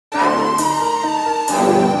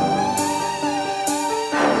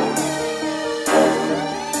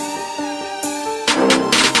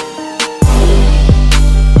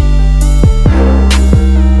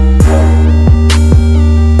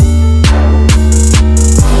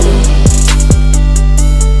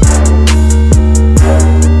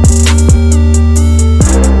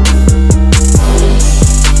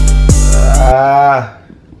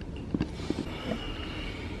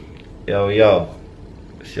yo.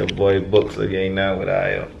 It's your boy Books again now with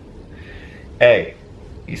Ayo. Hey,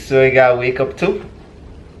 you still gotta wake up too?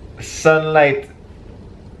 Sunlight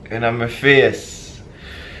in my face.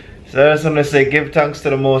 So I just want to say give thanks to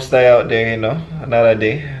the Most High out there, you know, another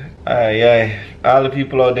day. Yeah, all the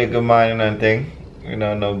people out there, good morning and thing. You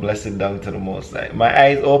know, no blessed down to the Most High. My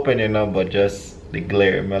eyes open, you know, but just the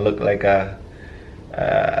glare. I look like a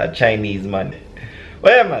Chinese man.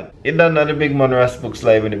 Well, yeah, man, you done another big man Ras Books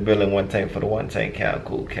live in the building one time for the one time can't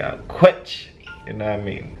cool, can't quench. You know what I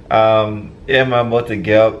mean? Yeah, man, I'm about to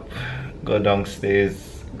get up, go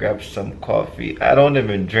downstairs, grab some coffee. I don't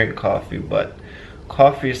even drink coffee, but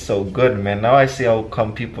coffee is so good, man. Now I see how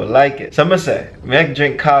come people like it. So I'm gonna say, make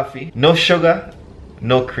drink coffee, no sugar,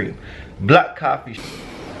 no cream. Black coffee.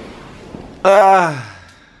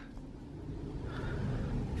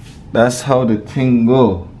 That's how the thing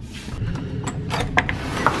go.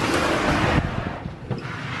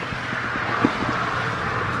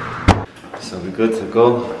 So we good to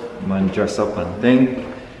go. Man, dress up and thing.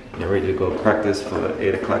 Get ready to go practice for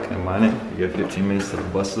 8 o'clock in the morning. You get 15 minutes to the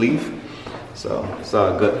bus leave. So it's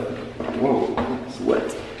all good. Whoa, it's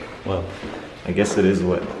wet. Well, I guess it is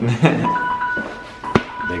wet.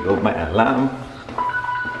 There go my alarm.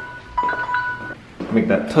 Make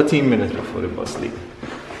that 13 minutes before the bus leave.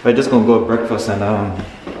 We're just gonna go breakfast and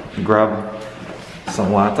grab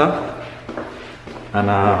some water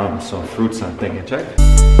and some fruits and thing. You check.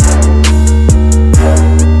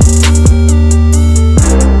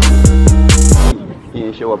 He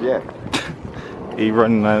ain't show up yet. He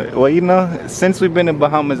running. Well, you know, since we've been in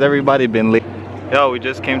Bahamas, everybody been late. Yo, we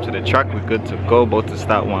just came to the track. We're good to go. About to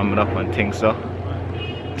start warming up on things. So,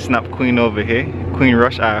 Snap Queen over here. Queen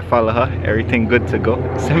Rush, I follow her. Everything good to go.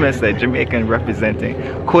 Simmons said Jamaican representing.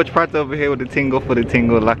 Coach Pratt over here with the tingle for the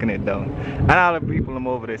tingle, locking it down. And all the people I'm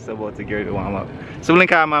over there so about to get ready to warm up. So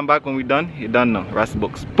link our man back when we done. You done now. Ras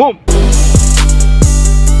Books. Boom!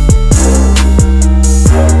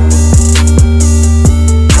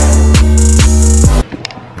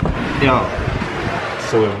 Yo,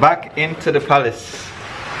 so we're back into the palace.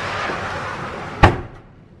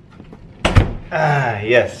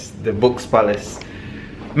 Yes, the Books Palace.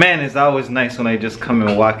 Man, it's always nice when I just come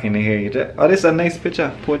and walk in here. Oh, this is a nice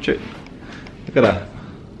picture, portrait. Look at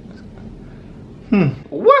that.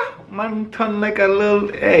 What? Man turn like a little,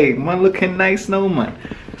 hey, man looking nice now, man.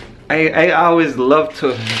 I always love to,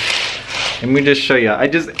 let me just show you.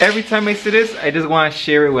 Every time I see this, I just want to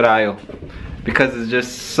share it with Ayo. Because it's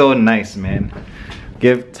just so nice, man.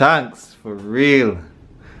 Give thanks, for real.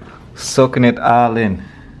 Soaking it all in.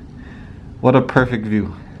 What a perfect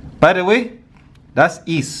view. By the way, that's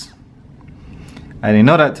east. I didn't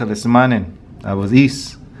know that till this morning. That was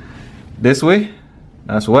east. This way,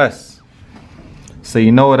 that's west. So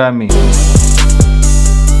you know what I mean.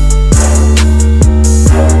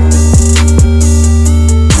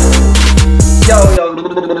 Yo.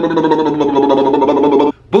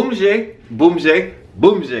 Boom J, boom J,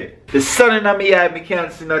 boom J. The sun in my eye, me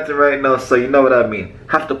can't see nothing right now, so you know what I mean.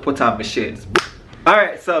 Have to put on my shades.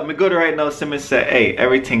 Alright, so me good right now. Simmons said, hey,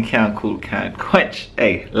 everything can cool, can quench.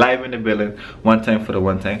 Hey, live in the building, one time for the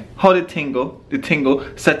one time. How the tingle,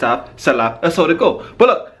 set up, sell up, that's how they go. But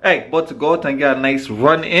look, hey, about to go out and get a nice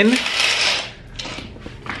run in.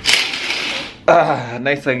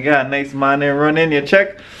 Nice and get a nice morning run in, you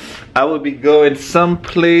check. I will be going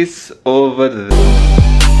someplace over there.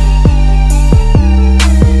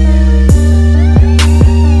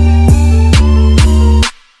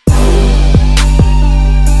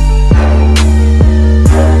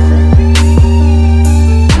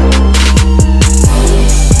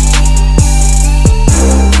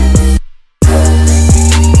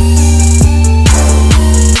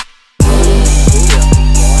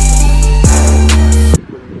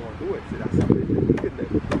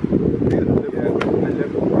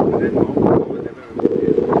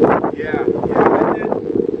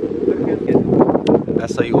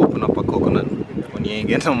 That's how you open up a coconut when you ain't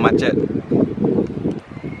getting on my jet.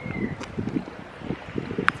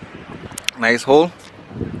 Nice hole,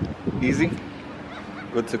 easy,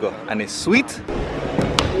 good to go, and it's sweet.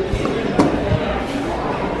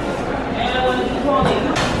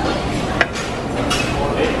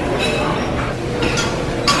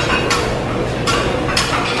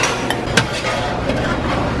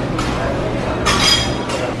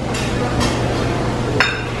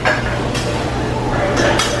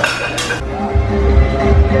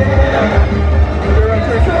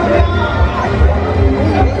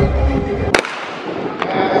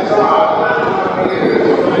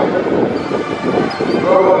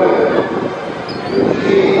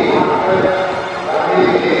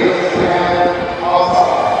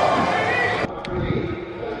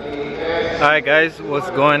 Alright guys, what's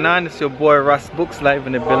going on? It's your boy Ras Books live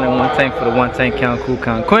in the building one time for the 110 count cool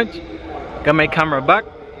count quench. Got my camera back.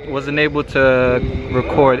 Wasn't able to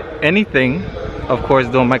record anything, of course,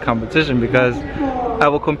 during my competition because I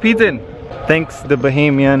was competing. Thanks the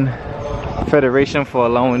Bahamian Federation for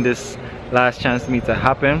allowing this last chance meet to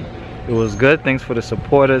happen. It was good. Thanks for the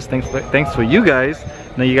supporters. Thanks for you guys.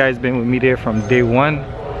 Now you guys been with me there from day one.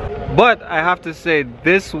 But I have to say,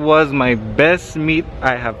 this was my best meet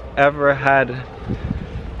I have ever had.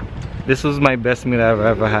 This was my best meet I've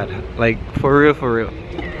ever had. Like, for real, for real.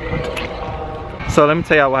 So let me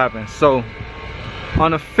tell you what happened. So,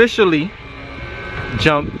 unofficially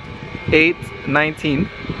jumped 8:19,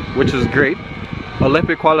 which was great.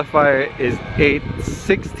 Olympic qualifier is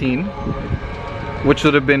 8:16, which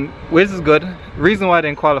would have been, which is good. Reason why I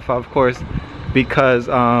didn't qualify, of course, because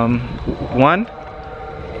one,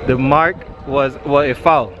 the mark was, well, a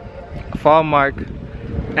foul mark,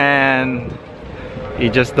 and you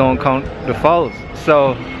just don't count the fouls.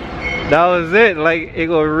 So that was it. Like, it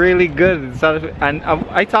was really good. And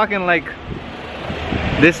I talking like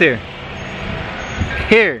this here,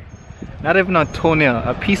 not even a toenail,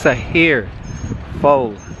 a piece of hair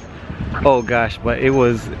foul. Oh gosh, but it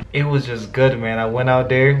was just good, man. I went out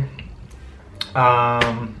there,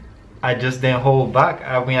 I just didn't hold back.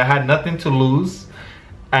 I mean, I had nothing to lose.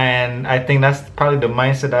 And I think that's probably the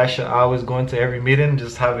mindset I should always go into every meeting,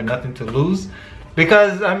 just having nothing to lose.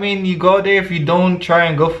 Because, I mean, you go there, if you don't try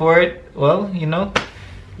and go for it, well, you know,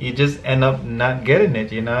 you just end up not getting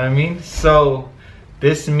it, you know what I mean? So,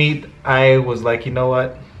 this meet, I was like, you know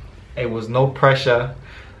what? It was no pressure.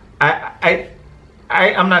 I'm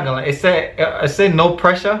not gonna lie, I said no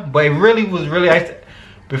pressure, but it really was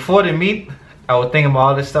before the meet, I was thinking about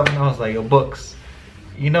all this stuff, and I was like, yo, Books,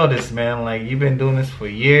 you know this, man, like, you've been doing this for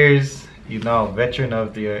years, you know, a veteran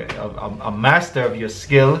of a master of your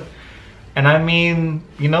skill. And I mean,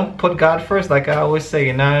 you know, put God first, like I always say,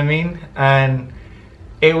 you know what I mean? And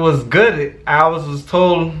it was good. I was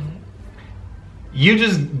told, you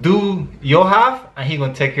just do your half and he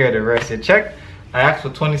gonna take care of the rest. You check, I asked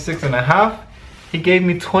for 26 and a half, he gave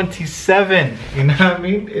me 27, you know what I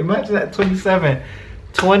mean? Imagine that, 27,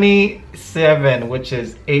 which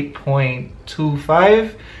is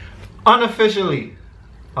 8.25. Unofficially,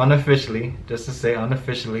 just to say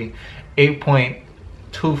unofficially,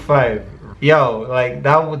 8.25. Yo, like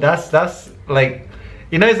that's like,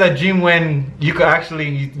 you know, it's a dream when you could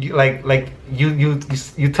actually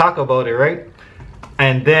you talk about it, right?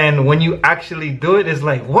 And then when you actually do it, it's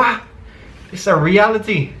like, wow, it's a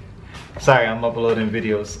reality. Sorry, I'm uploading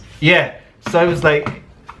videos. Yeah, so it was like,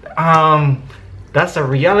 that's a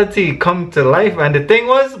reality come to life. And the thing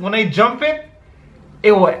was, when I jump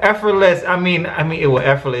it was effortless. I mean it was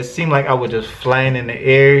effortless. It seemed like I was just flying in the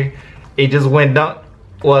air. It just went down.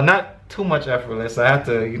 Well, not too much effortless. I had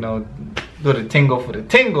to, you know, do the tingle for the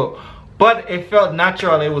tingle, but it felt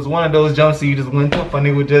natural. It was one of those jumps that you just went up and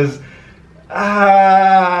it would just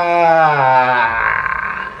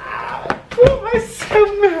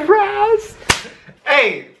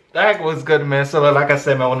hey, that was good, man. So like I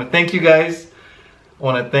said, man, I want to thank you guys. I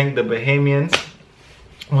want to thank the Bahamians.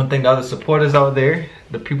 I want to thank the other supporters out there,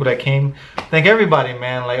 the people that came. Thank everybody,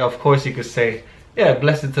 man. Like, of course you could say, yeah,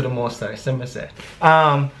 blessed to the Most High. Simple said.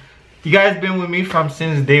 You guys been with me from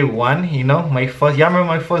since day one. You know, my first. Y'all remember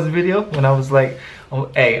my first video when I was like, oh,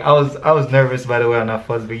 hey, I was nervous, by the way, on that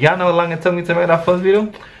first video. Y'all know how long it took me to make that first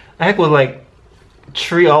video? I think it was like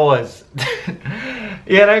 3 hours.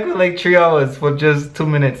 Yeah, that was like 3 hours for just 2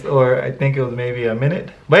 minutes, or I think it was maybe a minute.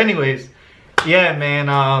 But anyways, yeah, man,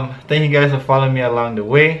 thank you guys for following me along the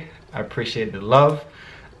way. I appreciate the love.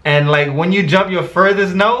 And like, when you jump your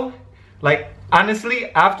furthest now, like,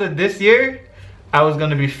 honestly, after this year, I was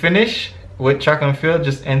gonna be finished with track and field,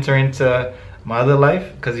 just enter into my other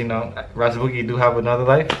life, because, you know, Ras Bookie do have another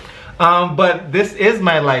life. But this is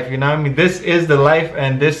my life, you know what I mean? This is the life,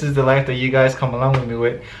 and this is the life that you guys come along with me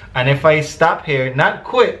with. And if I stop here, not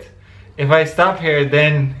quit, if I stop here,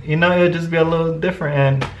 then, you know, it'll just be a little different,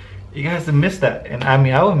 and you guys will miss that. And I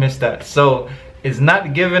mean, I will miss that. So it's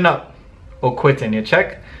not giving up or quitting, you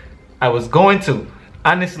check? I was going to.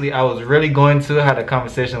 Honestly, I was really going to. I had a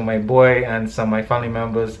conversation with my boy and some of my family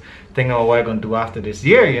members thinking about what I'm going to do after this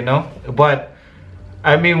year, you know? But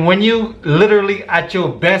I mean, when you literally at your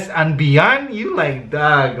best and beyond, you like,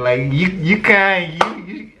 dog, like you can't,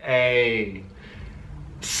 hey.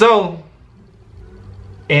 So,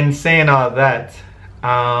 in saying all that,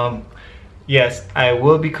 yes, I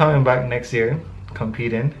will be coming back next year,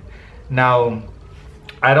 competing. Now,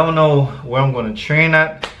 I don't know where I'm going to train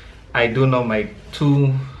at. I do know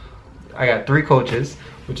I got 3 coaches,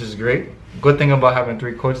 which is great. Good thing about having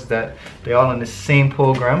 3 coaches that they all in the same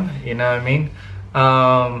program, you know what I mean?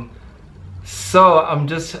 So I'm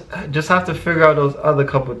just have to figure out those other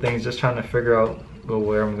couple things, just trying to figure out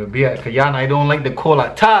where I'm gonna be at. Cause y'all know I don't like the cold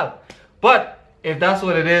at all. But if that's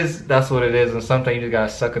what it is, that's what it is. And sometimes you just gotta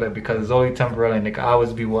suck it up because it's only temporary and it can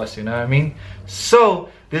always be worse, you know what I mean? So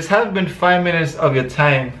this has been 5 minutes of your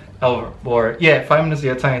time, or yeah, 5 minutes of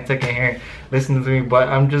your time taking here, listening to me. But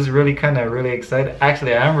I'm just really excited.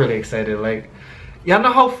 Actually, I am really excited. Like, y'all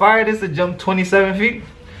know how far it is to jump 27 feet?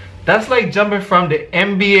 That's like jumping from the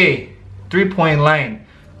NBA 3-point line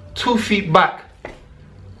 2 feet back.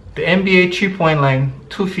 The NBA 3-point line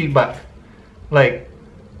 2 feet back. Like,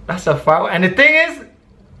 that's a far. And the thing is,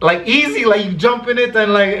 like, easy, like you jump in it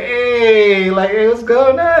and like, hey, what's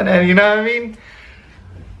going on? And you know what I mean?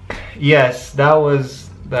 Yes, that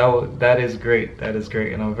is great. That is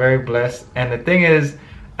great, and I'm very blessed. And the thing is,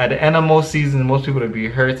 at the end of most seasons, most people would be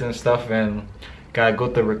hurt and stuff, and gotta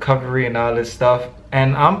go through recovery and all this stuff.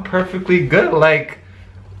 And I'm perfectly good. Like,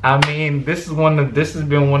 I mean, this has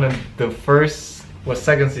been one of the first,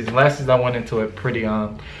 second season. Last season I went into it pretty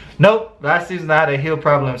nope, last season I had a heel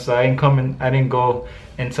problem, so I didn't go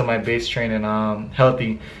into my base training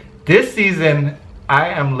healthy. This season I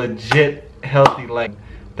am legit healthy. Like,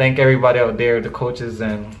 thank everybody out there, the coaches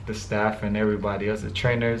and the staff and everybody else, the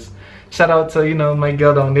trainers. Shout out to, you know, my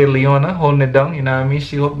girl down there, Leona, holding it down, you know what I mean?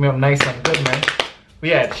 She hooked me up nice and good, man. But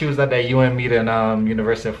yeah, she was at that UN meet in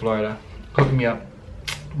University of Florida, hooked me up.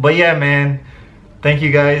 But yeah, man, thank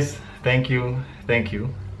you guys. Thank you.